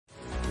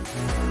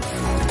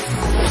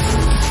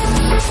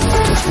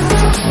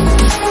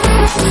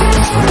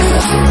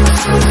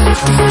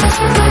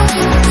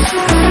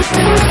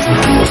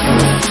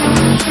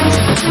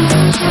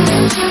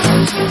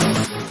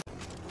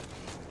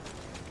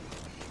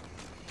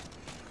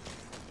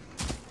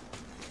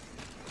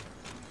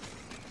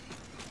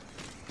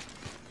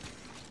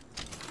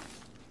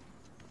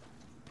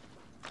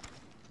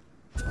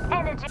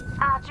Energy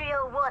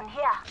R301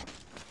 here.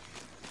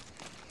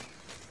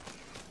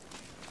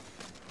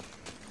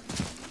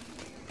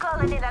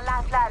 Calling in a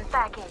lifeline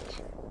package.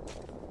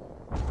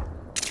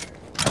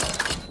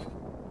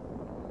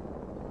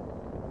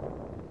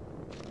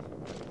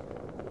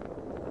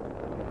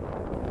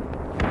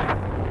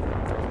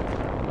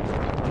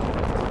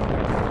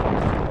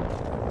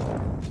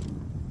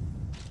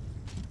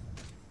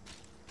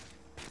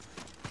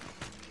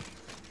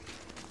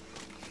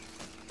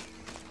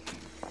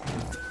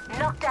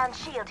 Knockdown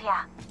shield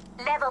here.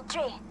 Level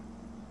 3.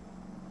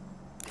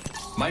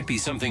 Might be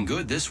something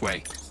good this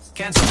way.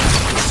 Cancel.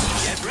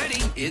 Get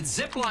ready. It's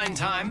zipline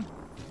time.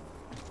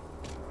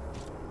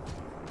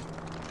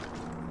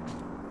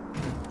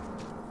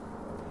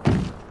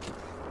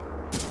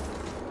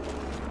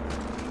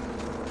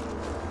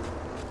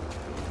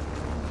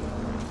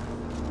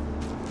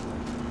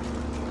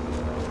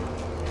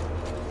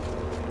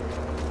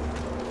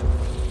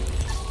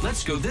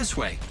 Let's go this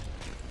way.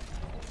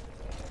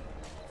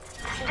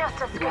 Just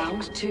a script.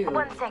 Round 2.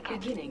 1 second.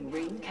 Beginning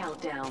ring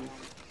countdown.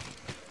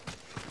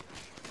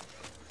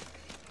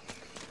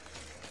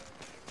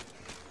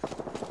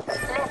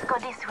 Let's go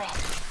this way.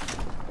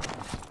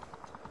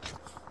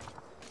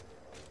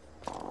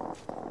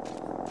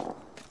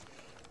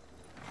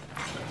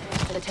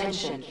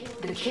 Attention.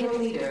 The kill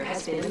leader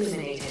has been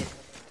eliminated.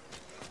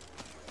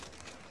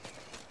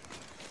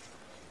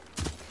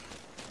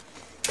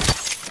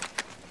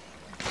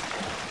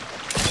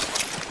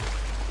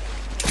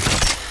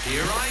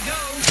 Here I go.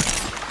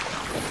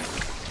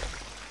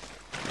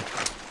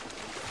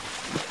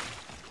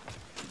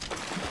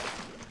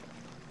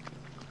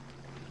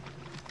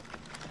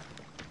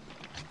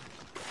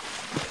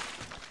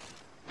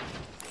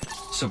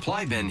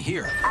 Supply bin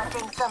here. I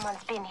think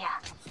someone's been here.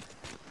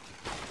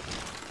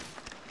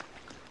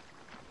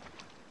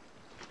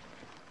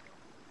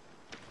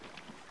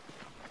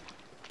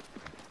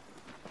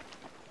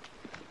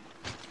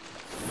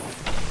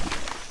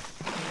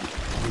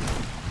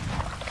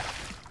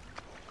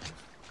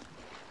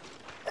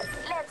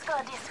 Let's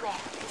go this way.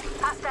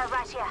 Hostile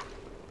right here.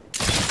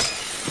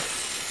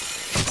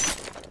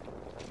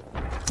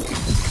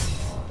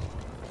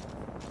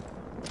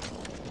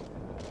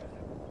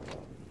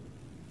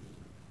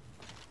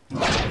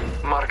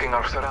 Marking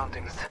our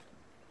surroundings.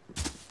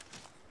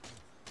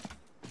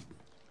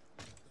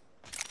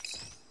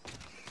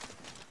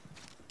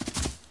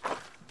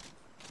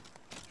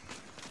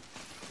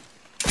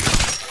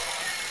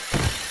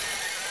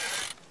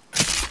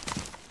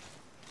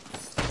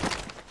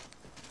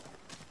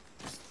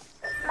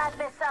 Might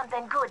be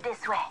something good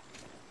this way.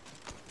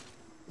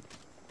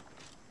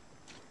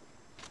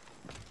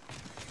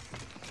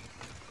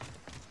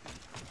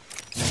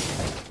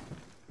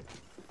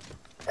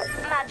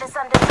 Might be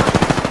something good.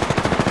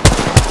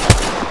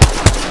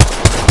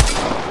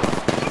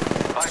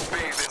 I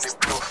bathe in the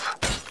proof.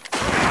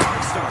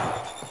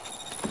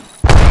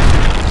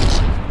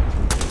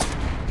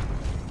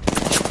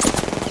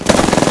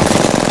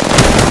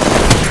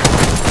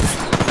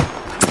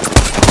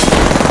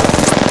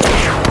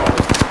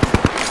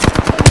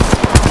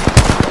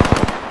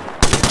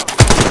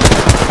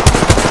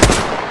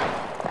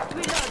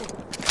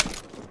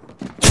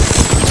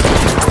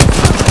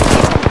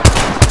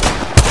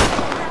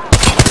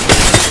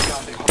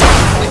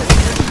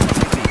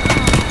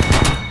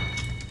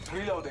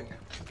 Reloading.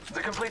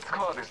 The complete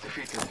squad is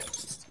defeated.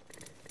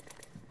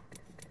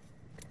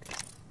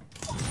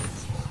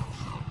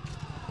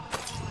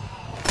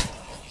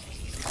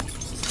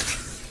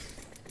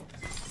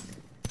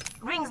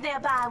 Rings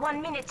nearby.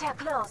 1 minute till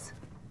close.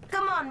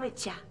 Come on,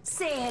 Witcher.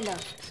 Say hello.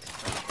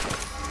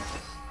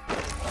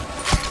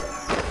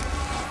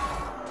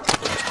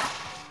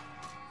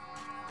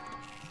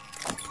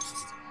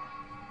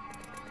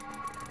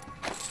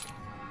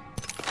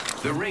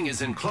 The ring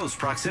is in close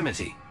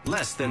proximity.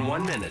 Less than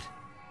 1 minute.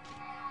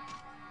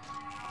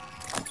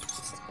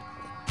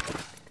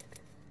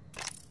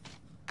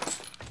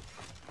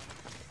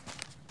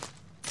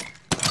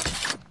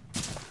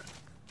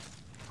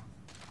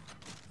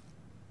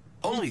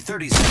 Only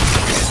 30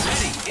 seconds. Get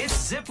ready.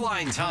 It's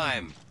zipline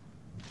time.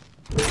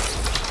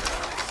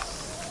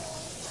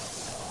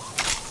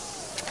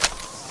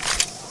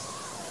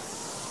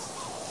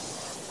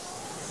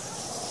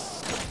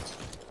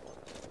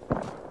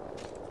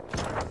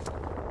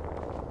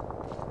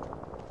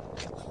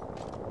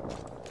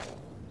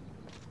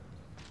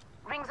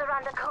 Rings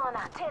around the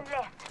corner. 10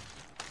 left.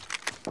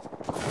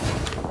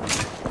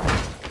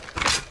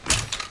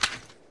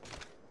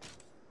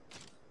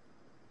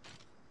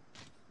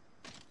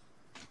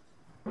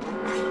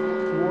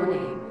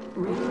 Warning.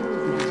 Ring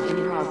movement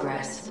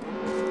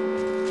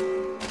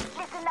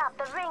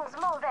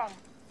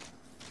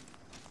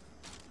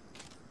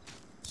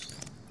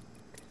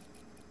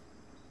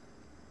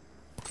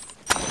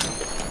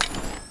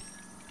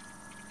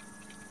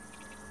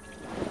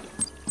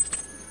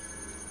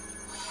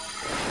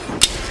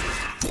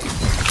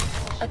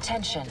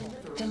Attention.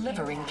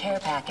 Delivering care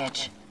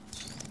package.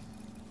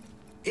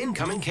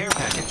 Incoming care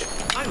package.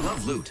 I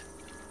love loot.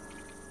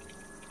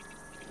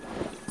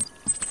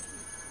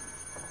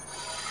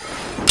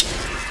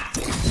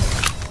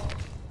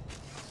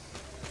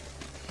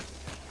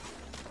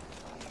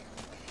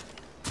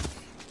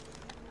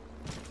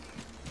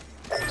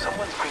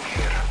 Someone's been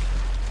here.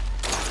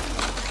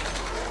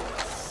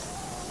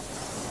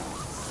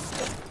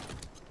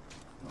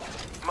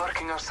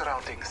 Marking our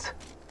surroundings.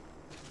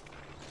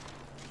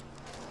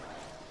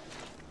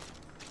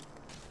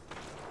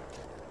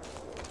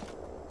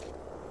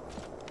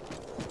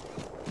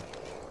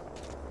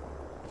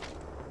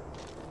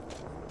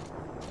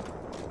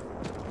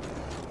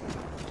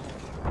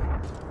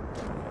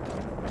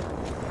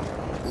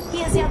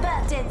 Here's your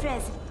birthday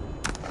present.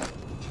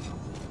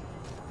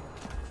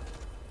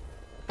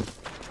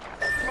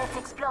 Let's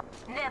explore.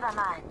 Never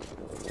mind.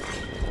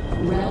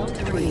 Round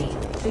 3.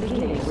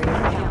 Beginning ring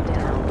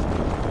countdown.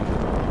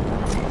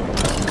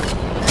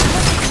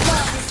 Let's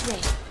explore this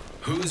way.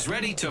 Who's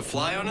ready to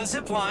fly on a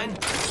zip line?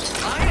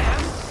 I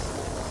am.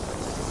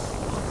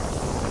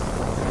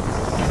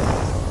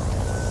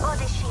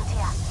 Body shield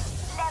here.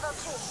 Level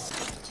 3.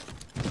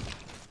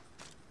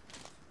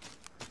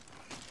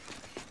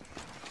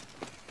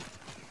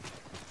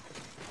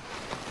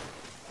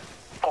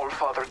 All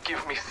Father,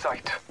 give me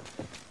sight.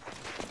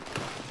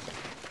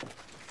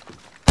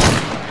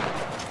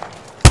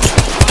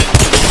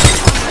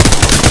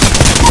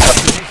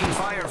 Taking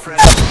fire,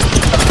 friend.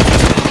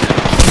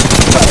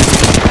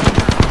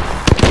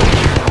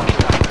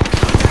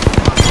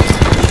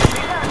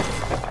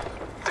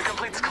 The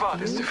complete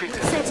squad is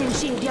defeated. Setting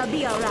shield, you'll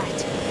be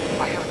alright.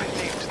 I have been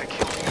named the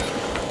kill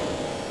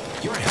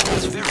leader. Your help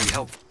is very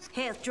helpful.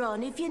 Health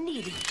drone if you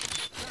need it.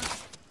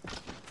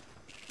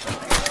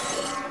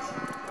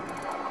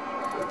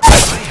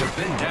 I have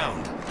been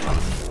downed.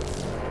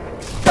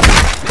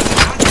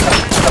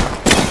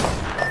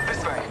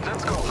 This way,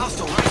 let's go.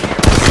 Hostile right here.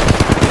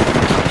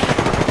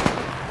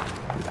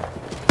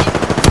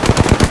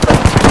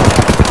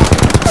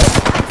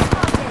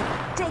 Spotted.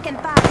 Taken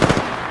fire.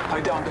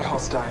 I downed a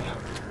hostile.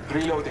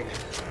 Reloading.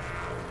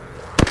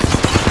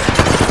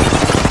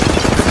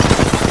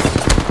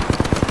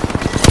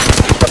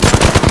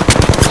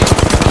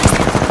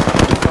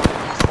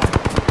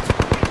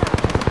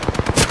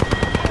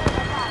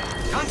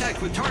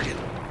 Contact with target.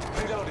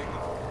 Reloading.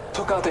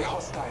 Took out a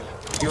hostile.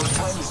 Your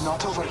time is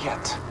not over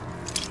yet.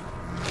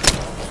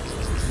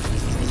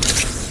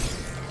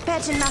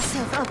 Patching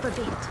myself up a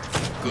bit.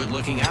 Good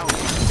looking out.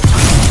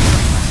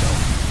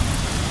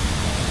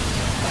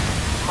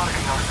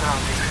 Marking our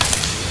surroundings.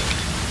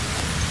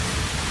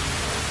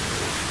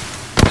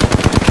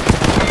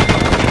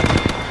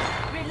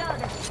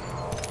 Reloaded.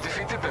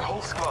 Defeated the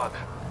whole squad.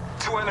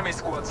 2 enemy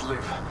squads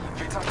live.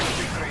 We tackle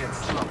victory and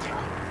slaughter.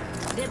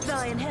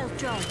 Deploying health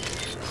drone.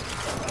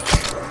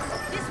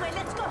 This way,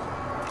 let's go.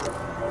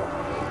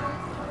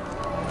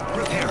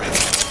 Repairing.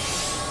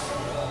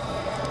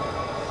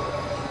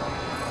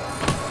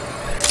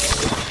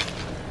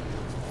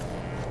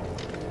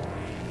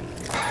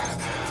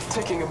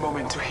 Taking a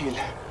moment to heal.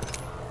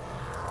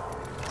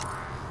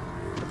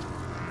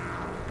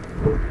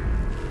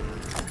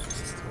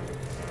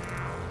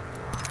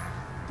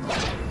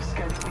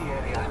 Scanning the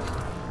area.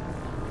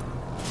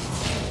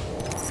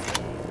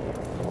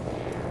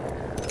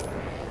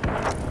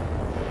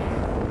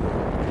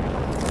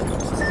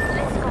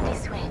 Let's go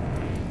this way.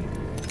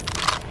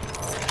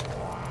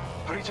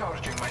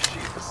 Recharging my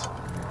shields.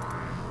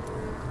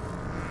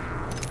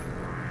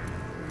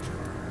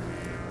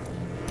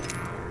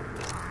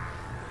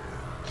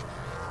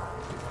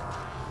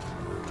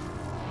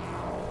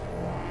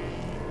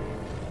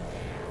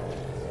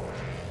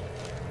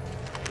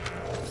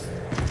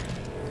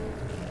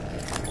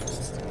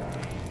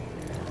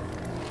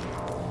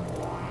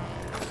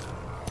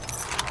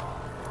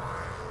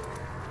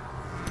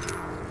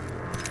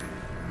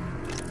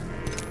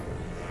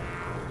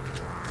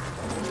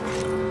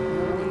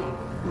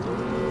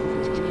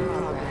 In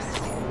progress.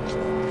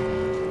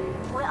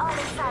 We're all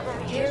inside the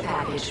Care ring.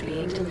 package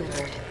being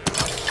delivered.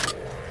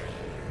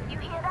 You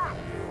hear that?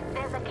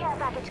 There's a care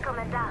package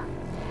coming down.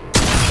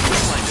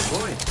 Zip line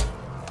deployed.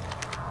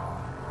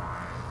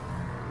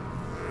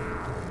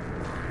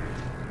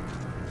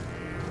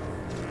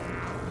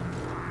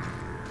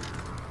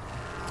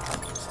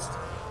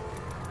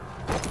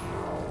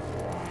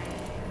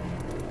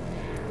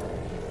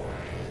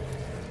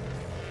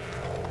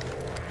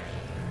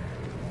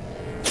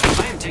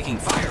 I am taking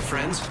fire,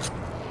 friends.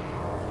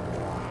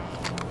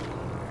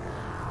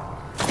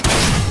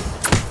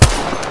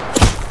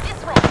 This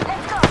way,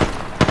 let's go.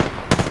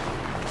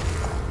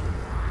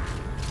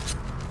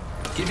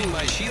 Giving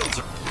my shields.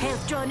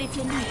 Health drone if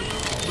you need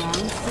it.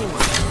 Round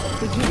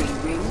 4.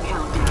 Beginning ring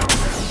countdown.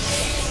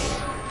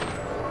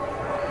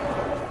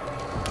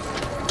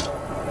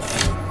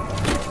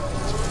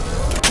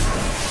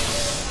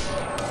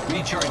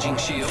 Recharging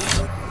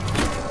shields.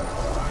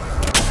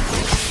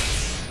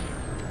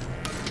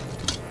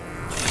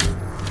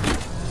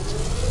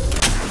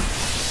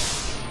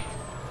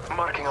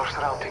 Marking our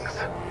surroundings.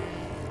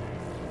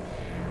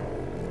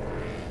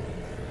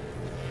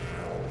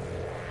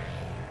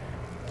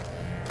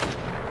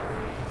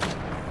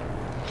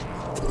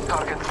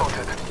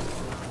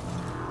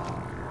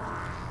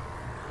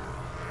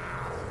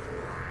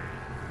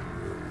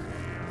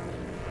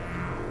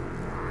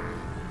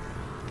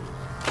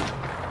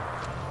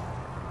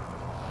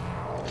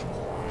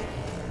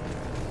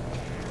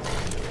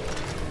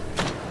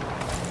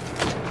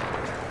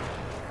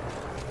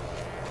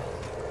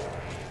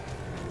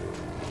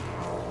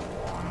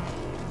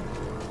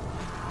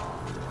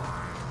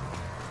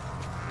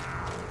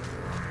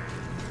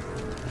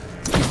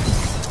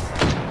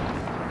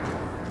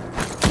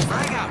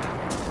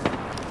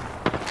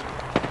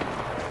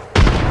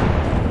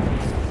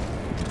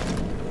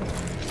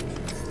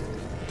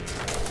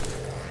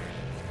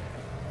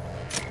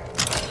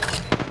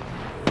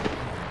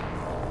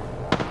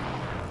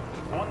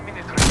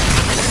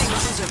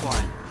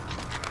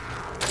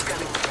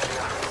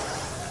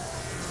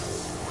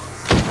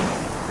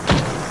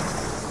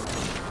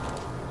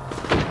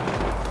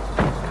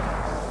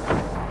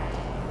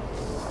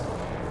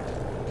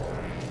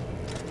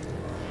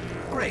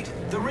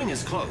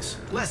 is close.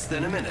 Less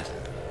than a minute.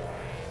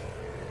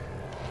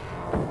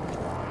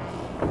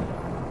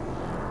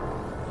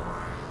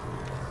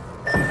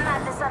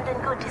 Might be something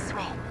good this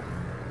way.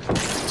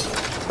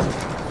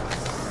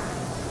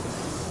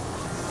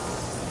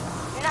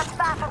 Not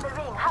far from the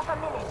ring, half a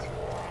minute.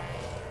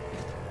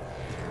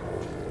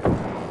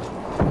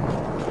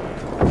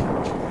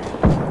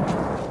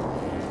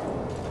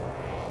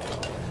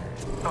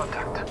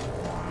 Contact.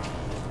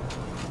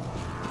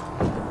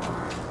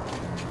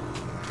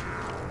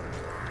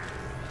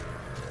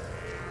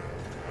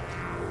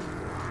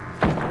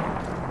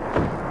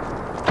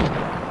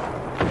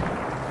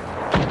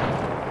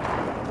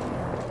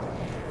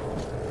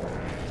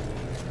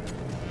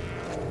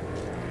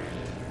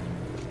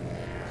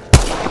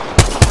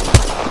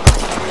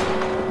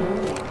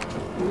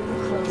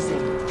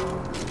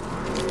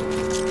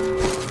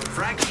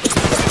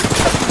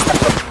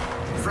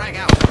 Frag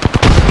out.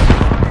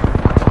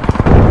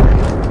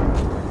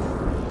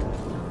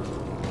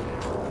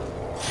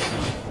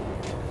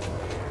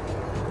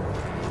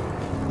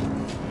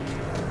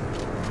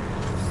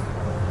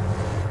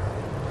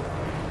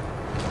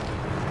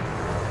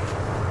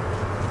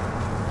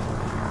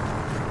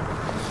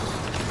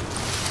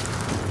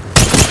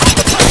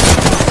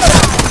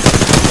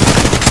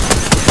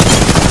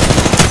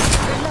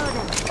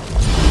 Reloading.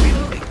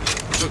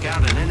 Took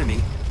out an enemy.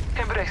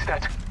 Embrace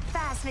that.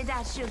 Fast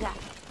without sugar.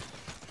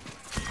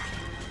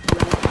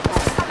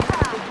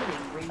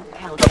 Ring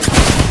counter.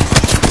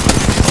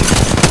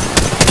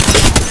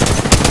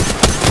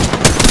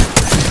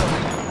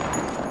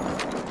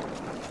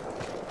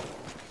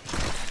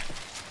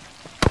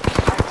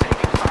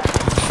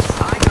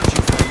 I got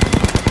you.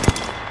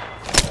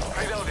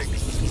 Reloading.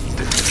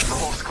 This is the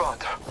whole squad.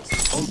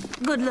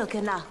 Good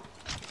looking now.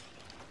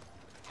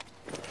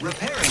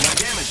 Repairing my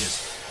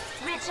damages.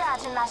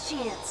 Recharging my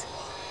shields.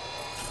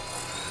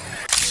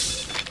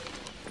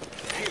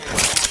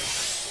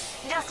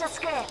 Just a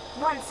scrape.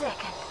 1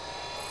 second.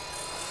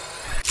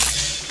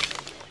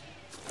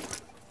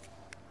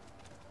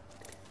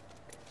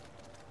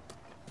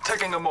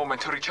 Taking a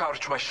moment to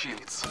recharge my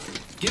shields.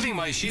 Giving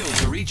my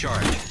shields a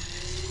recharge.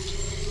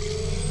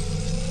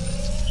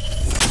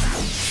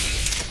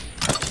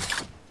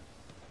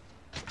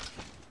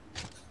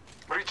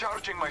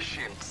 Recharging my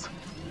shields.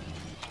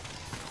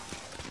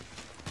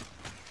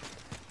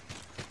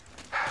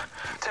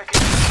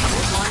 Taking.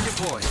 Line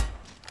deployed.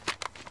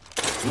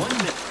 1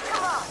 minute.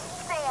 Come on,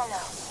 say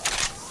hello.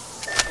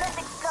 Let's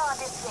explore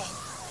this way.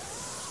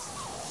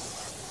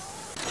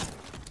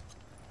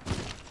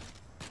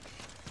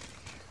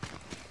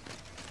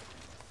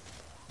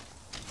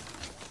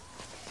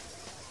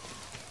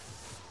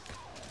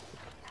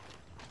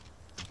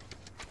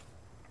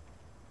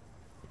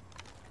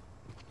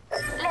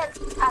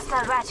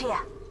 Hostile right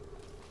here.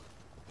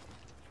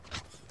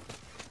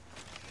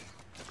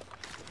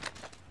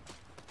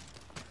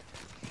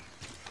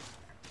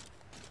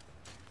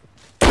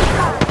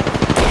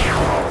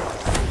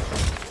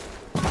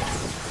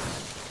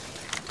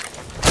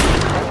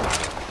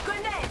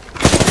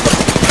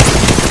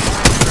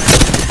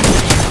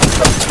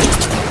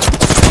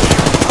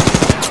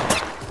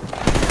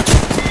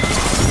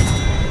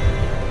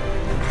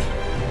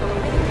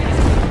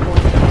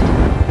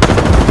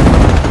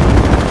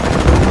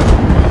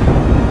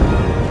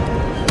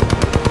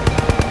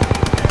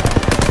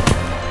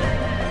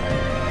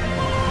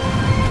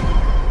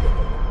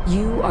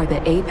 You are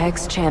the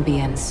Apex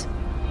Champions.